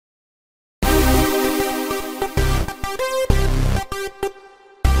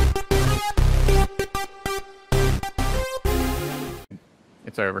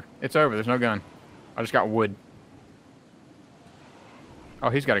It's over. It's over. There's no gun. I just got wood. Oh,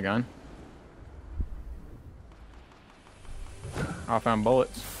 he's got a gun. Oh, I found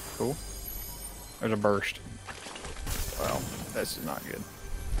bullets. Cool. There's a burst. Well, this is not good.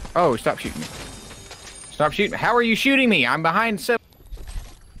 Oh, stop shooting me. Stop shooting me. How are you shooting me? I'm behind seven.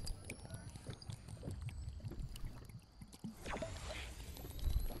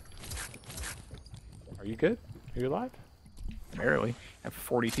 Are you good? Are you alive? Barely. I have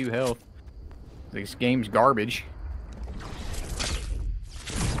 42 health. This game's garbage.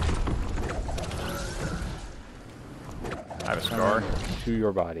 I have a scar. To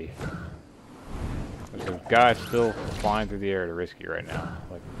your body. There's a guy still flying through the air to risk you right now.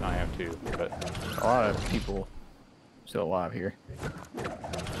 Like, I am too, but... A lot of people still alive here.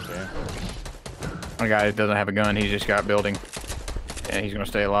 Okay. One guy that doesn't have a gun, he's just got building. And he's gonna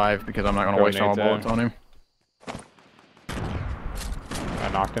stay alive because I'm not gonna waste all my bullets on him. I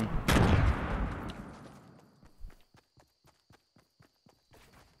knocked him.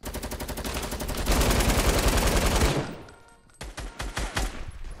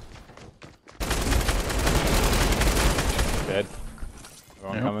 Dead.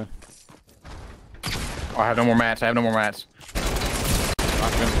 One coming. Oh, I have no more mats. I have no more mats.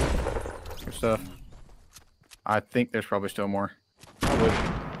 Knocked him. Good stuff. I think there's probably still more. Probably.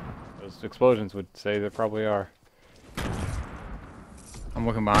 Those explosions would say there probably are. I'm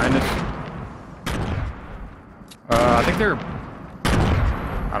looking behind us. I think they're...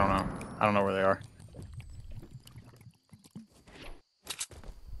 I don't know. I don't know where they are.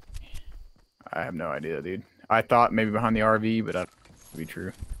 I have no idea, dude. I thought maybe behind the RV, but that would be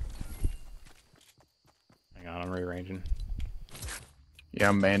true. Hang on, I'm rearranging. Yeah,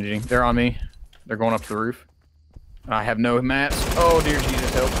 I'm bandaging. They're on me. They're going up the roof. I have no mats. Oh, dear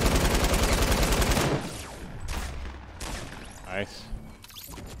Jesus, help. Nice.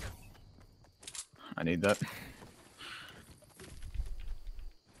 I need that.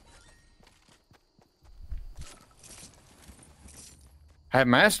 I have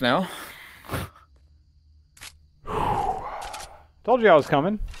mats now. Told you I was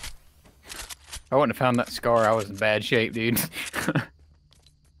coming. If I wouldn't have found that scar, I was in bad shape, dude. Do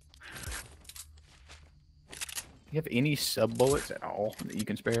you have any sub bullets at all that you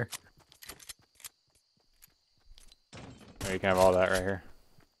can spare? Oh, you can have all that right here.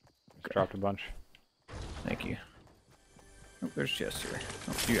 Just Okay. dropped a bunch. Thank you. Oh, there's chests here.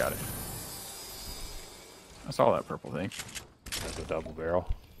 Oh, you got it. I saw that purple thing. That's a double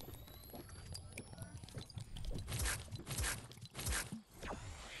barrel.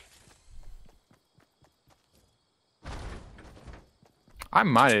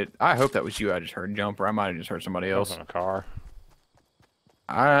 I hope that was you I just heard jump, or I might have just heard somebody else. On a car.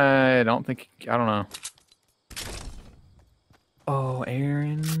 I don't know. Oh,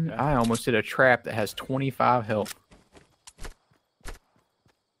 Aaron. Yeah. I almost did a trap that has 25 health.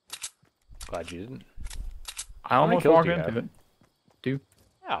 Glad you didn't. I How many almost kills walked do you into have? it. Two.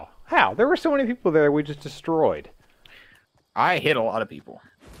 How? How? There were so many people there we just destroyed. I hit a lot of people.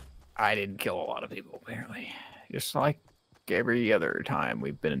 I didn't kill a lot of people, apparently. Just like every other time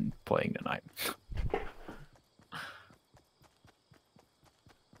we've been playing tonight. I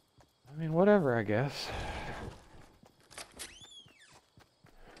mean, whatever, I guess.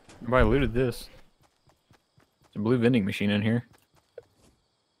 Nobody looted this. There's a blue vending machine in here.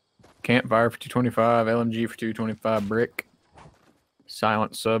 Campfire for 225, LMG for 225 brick.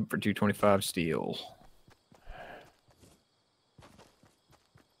 Silent sub for 225 steel.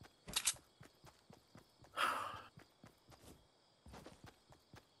 Oh,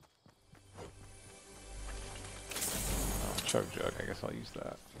 chug jug, I guess I'll use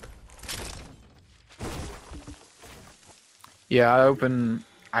that. Yeah,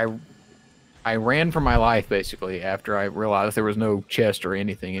 I ran for my life, basically, after I realized there was no chest or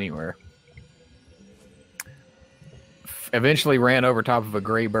anything anywhere. Eventually ran over top of a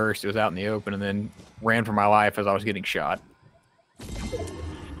gray burst. It was out in the open, and then ran for my life as I was getting shot.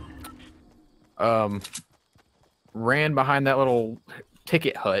 Ran behind that little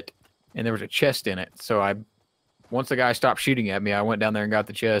ticket hut, and there was a chest in it. So once the guy stopped shooting at me, I went down there and got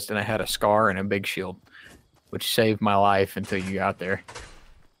the chest, and I had a scar and a big shield, which saved my life until you got there.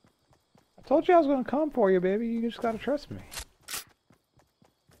 I told you I was going to come for you, baby. You just got to trust me.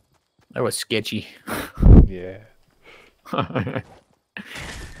 That was sketchy. Yeah. Am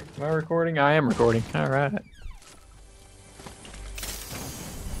I recording? I am recording. All right.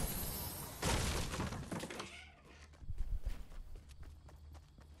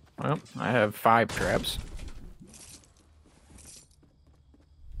 Well, I have 5 traps.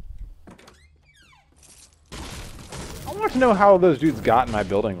 I want to to know how those dudes got in my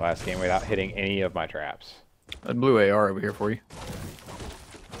building last game without hitting any of my traps. That blue AR over here for you.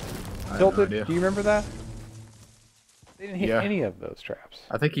 Tilted? Do you remember that? They didn't hit Yeah. any of those traps.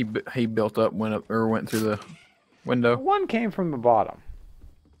 I think he built up, went through the window. One came from the bottom.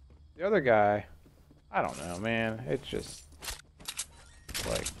 The other guy, I don't know, man. It's just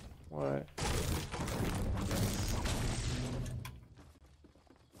like, what?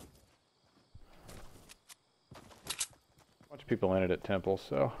 Bunch of people in it at Temple,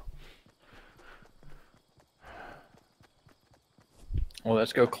 so. Well,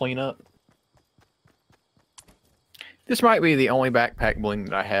 let's go clean up. This might be the only backpack bling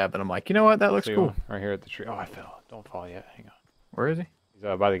that I have, and I'm like, you know what? That looks cool. Right here at the tree. Oh, I fell. Don't fall yet. Hang on. Where is he? He's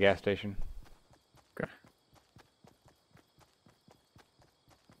by the gas station. Okay.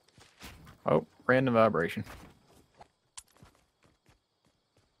 Oh, random vibration.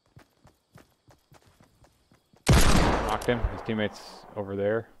 Knocked him. His teammate's over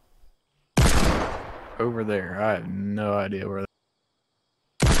there. Over there. I have no idea where.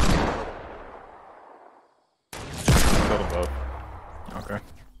 Killed them both. Okay.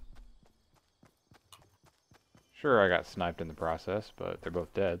 Sure, I got sniped in the process, but they're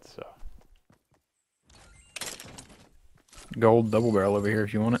both dead, so. Gold double barrel over here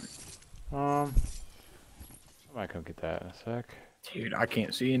if you want it. I might come get that in a sec. Dude, I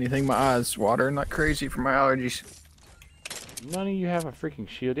can't see anything. My eyes watering like crazy from my allergies. None of you have a freaking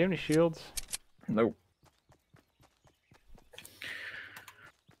shield. Do you have any shields? Nope.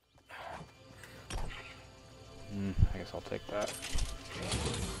 I guess I'll take that.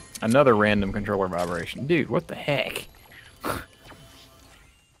 Another random controller vibration. Dude, what the heck? Where'd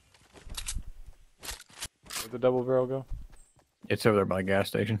the double barrel go? It's over there by the gas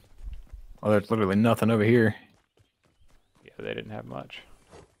station. Oh, there's literally nothing over here. Yeah, they didn't have much.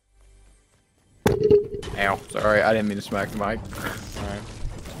 Ow. Sorry, I didn't mean to smack the mic. Alright.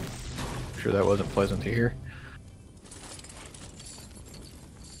 Sure that wasn't pleasant to hear.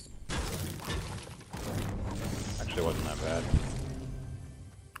 Actually, it wasn't that bad.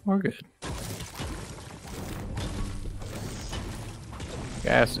 We're good.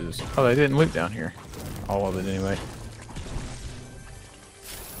 Gases. Oh, they didn't loot down here. All of it anyway.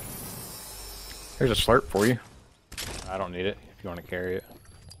 There's a slurp for you. I don't need it if you want to carry it.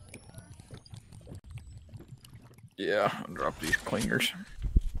 Yeah, I'll drop these clingers.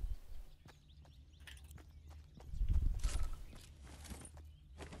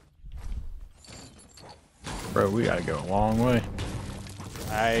 Bro, we gotta go a long way.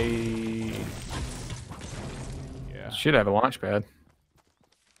 Yeah. Should have a launch pad.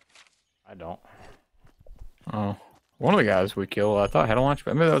 I don't. Oh. One of the guys we killed, I thought had a launch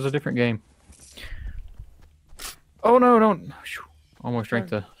pad. Maybe that was a different game. Oh no, don't. Almost drank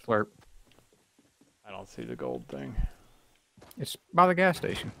the slurp. I don't see the gold thing. It's by the gas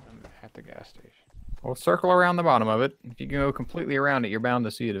station. I'm at the gas station. Well, circle around the bottom of it. If you can go completely around it, you're bound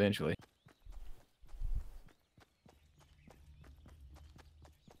to see it eventually.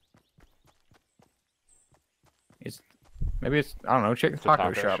 Maybe it's, I don't know, check the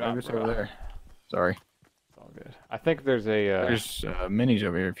taco shop. Maybe it's over there. Sorry. It's all good. I think there's a... There's minis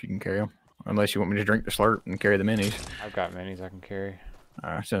over here if you can carry them. Unless you want me to drink the slurp and carry the minis. I've got minis I can carry.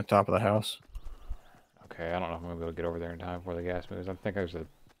 It's in the top of the house. Okay, I don't know if I'm going to be able to get over there in time before the gas moves. I think there's a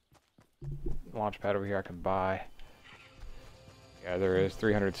launch pad over here I can buy. Yeah, there is.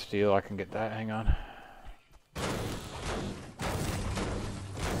 300 steel. I can get that. Hang on.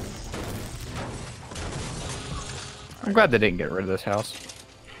 I'm glad they didn't get rid of this house.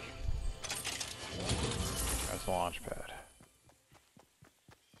 That's the launch pad.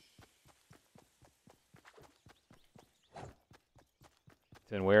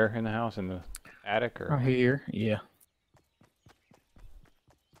 It's in where in the house? In the attic or? Right here, yeah.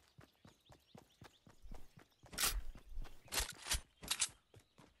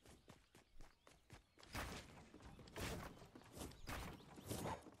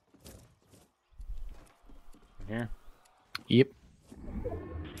 In here? Yep.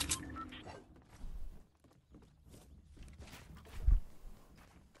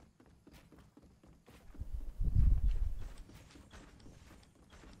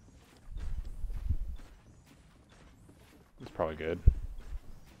 It's probably good.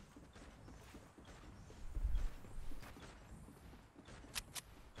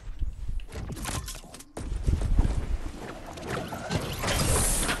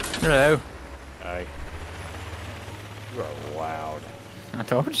 Hello. Hi. You are loud. I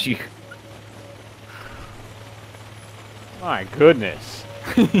told you. My goodness.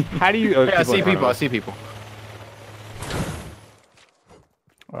 How do you... Oh, Yeah, I see in front people. of I us. see people.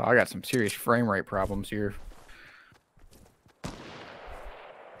 Well, I got some serious frame rate problems here.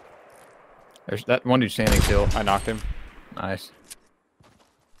 There's that one dude standing still. I knocked him. Nice.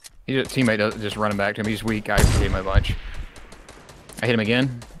 He's a teammate just running back to him. He's weak. I hit him a bunch. I hit him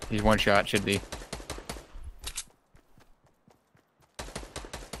again. He's one shot. Should be.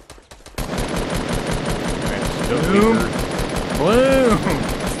 Bloom! Bloom!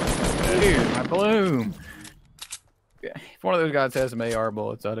 Dude, my bloom! Yeah, if one of those guys has some AR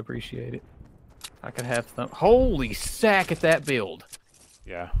bullets, I'd appreciate it. I could have some. Holy sack at that build!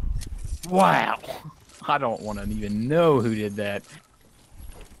 Yeah. Wow! I don't want to even know who did that.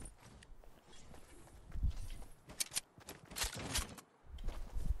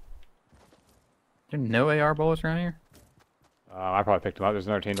 There no AR bullets around here? I probably picked him up. There's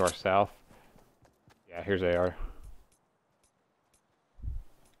another team to our south. Yeah, here's AR.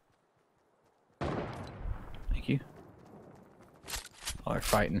 Thank you. Oh, they're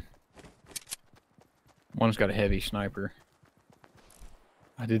fighting. One's got a heavy sniper.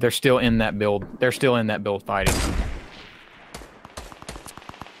 Dude, they're still in that build. They're still in that build fighting.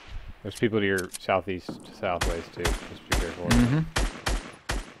 There's people to your southeast, southwest too. Just be careful.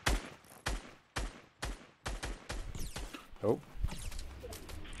 Oh.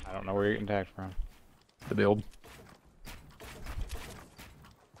 I don't know where you're getting attacked from. The build.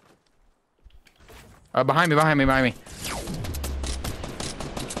 Behind me, behind me, behind me.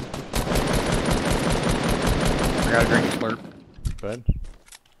 I gotta drink a slurp. Good.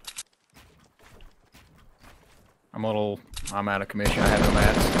 I'm out of commission. I have no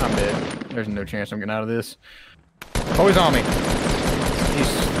mats. I'm dead. There's no chance I'm getting out of this. Oh, he's on me.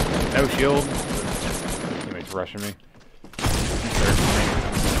 He's no shield. Teammates rushing me.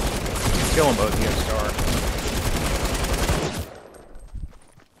 Kill them both. He has a star.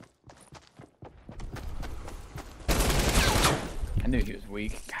 I knew he was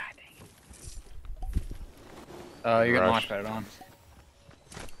weak. God dang it. You got launch pad on.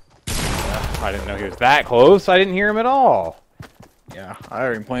 I didn't know he was that close. I didn't hear him at all. Yeah, I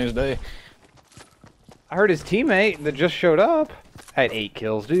heard him plain as day. I heard his teammate that just showed up. I had 8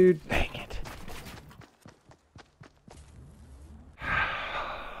 kills, dude. Dang it.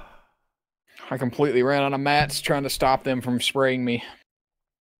 I completely ran out of mats trying to stop them from spraying me.